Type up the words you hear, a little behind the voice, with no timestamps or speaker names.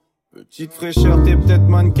Petite fraîcheur, t'es peut-être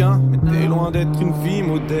mannequin, mais t'es loin d'être une fille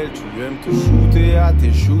modèle. Tu aimes te shooter à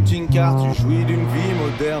tes shooting cars, tu jouis d'une vie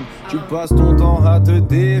moderne. Tu passes ton temps à te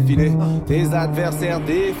défiler, tes adversaires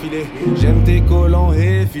défiler. J'aime tes collants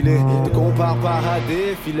effilés, te compare pas à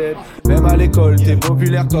des filets. Même à l'école, t'es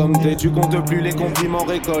populaire comme t'es, tu comptes plus les compliments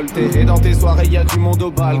récoltés. Et dans tes soirées, y'a du monde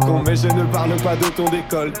au balcon, mais je ne parle pas de ton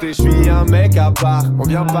décolleté. Je suis un mec à part, on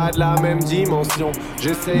vient pas de la même dimension.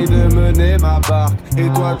 J'essaye de mener ma barque, et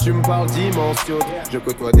toi tu me parles dimension. Je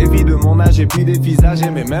côtoie des filles de mon âge et puis des filles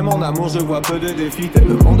âgées, mais même en amour je vois peu de défis.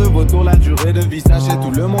 Tellement de vautours, la durée de vie sachez.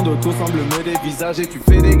 Tout le monde autour semble me dévisager. Tu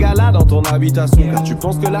fais des galas dans ton habitation, car tu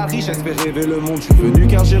penses que la richesse fait rêver le monde. Je suis venu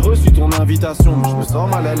car j'ai reçu ton invitation, mais je me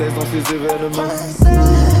sens mal à l'aise dans ces événements.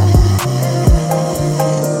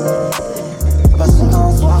 Passe son temps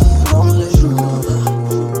en soirée, dorme le jour.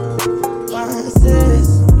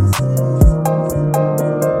 Princesse,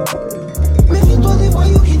 méfie-toi des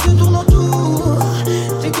voyous qui te tournent autour.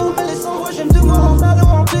 T'es comme elle est sans voix, j'aime te voir en talons,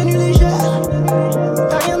 en tenue légère.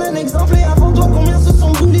 T'as rien d'un exemple et avant toi combien se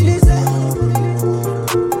sont brûlés les airs.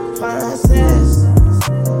 Princesse,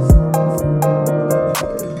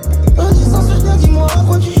 redescends sur terre, dis-moi à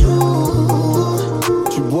quoi tu joues.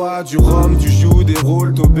 Tu bois du rhum, tu joues des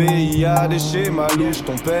rôles, t'obéis à des schémas louches.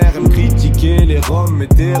 Ton père aime critiquer les roms, mais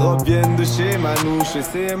tes robes viennent de chez Manouche. Et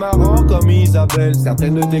c'est marrant comme Isabelle,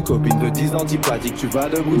 certaines de tes copines te disent antipathique. Tu vas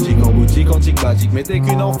de boutique en boutique antiquatique, mais t'es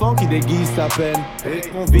qu'une enfant qui déguise sa peine. Et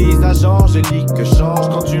ton visage angélique change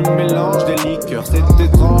quand tu mélanges des liqueurs. C'est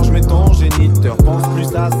étrange mais ton géniteur pense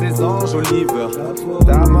plus à ses anges oliveurs.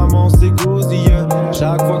 Ta maman c'est gosille,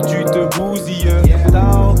 chaque fois que tu te bousilles.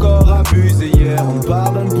 T'as encore abusé hier, on te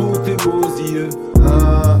pardonne pour tes beaux yeux.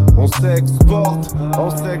 On s'exporte, en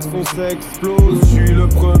sexe on s'explose. Je suis le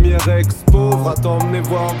premier ex-pauvre à t'emmener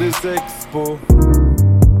voir des expos.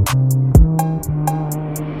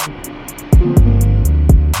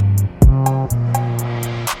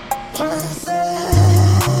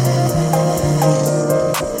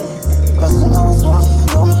 Passe son temps en soirée,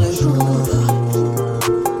 dorme le jour.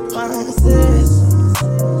 Princesse,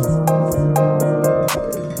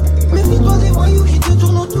 méfie-toi des voyous qui te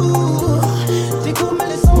tournent autour. T'es comme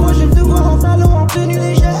elle est sans voix, j'aime te voir en talons, en tenue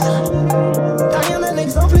légère. T'as rien d'un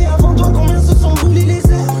exemple et avant toi combien se sont brûlés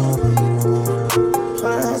les airs.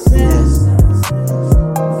 Princesse,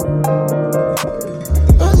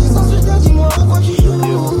 redescends sur terre, dis-moi à quoi tu joues.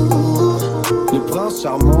 Le prince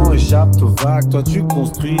charmant échappe aux vagues, toi tu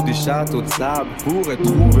construis des châteaux de sable. Pour être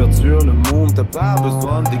ouverte sur le monde, t'as pas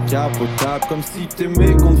besoin de décapotables. Comme si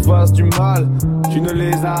t'aimais qu'on te fasse du mal, tu ne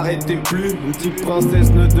les arrêtais plus. Une petite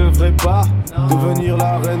princesse ne devrait pas devenir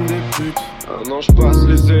la reine des putes. Un ange passe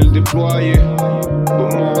les ailes déployées,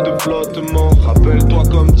 moment de flottement. Rappelle-toi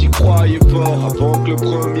comme t'y croyais fort, avant que le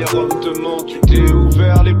premier homme te mente. Tu t'es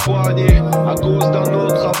ouvert les poignets, à cause d'un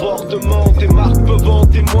autre avortement. Tes marques peuvent en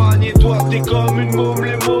témoigner, toi t'es comme une môme,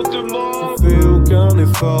 les mots te mentent. Tu fais aucun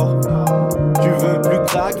effort, tu veux plus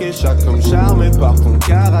craquer. Chaque homme charmé par ton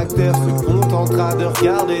caractère se contentera de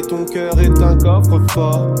regarder. Ton cœur est un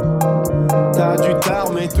coffre-fort. T'as dû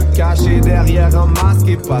t'armer, te cacher derrière un masque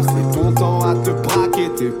et passer ton temps à te braquer.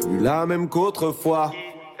 T'es plus la même qu'autrefois.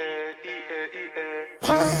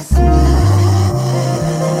 Princesse,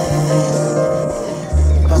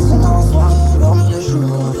 passe son temps en soirée, dorme le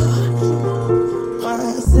jour.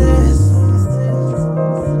 Princesse,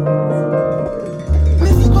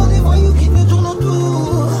 méfie-toi des voyous qui te tournent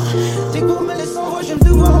autour. T'es comme elle est sans voix, j'aime te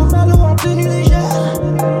voir en talons, en tenue légère.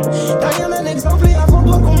 T'as rien d'un exemple et avant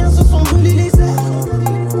toi combien se sont brûlés les airs.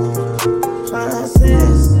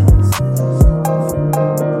 Princesse,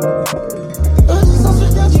 redescends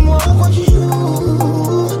sur terre, dis-moi à quoi tu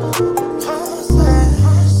joues. Princesse,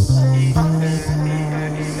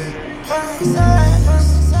 princesse.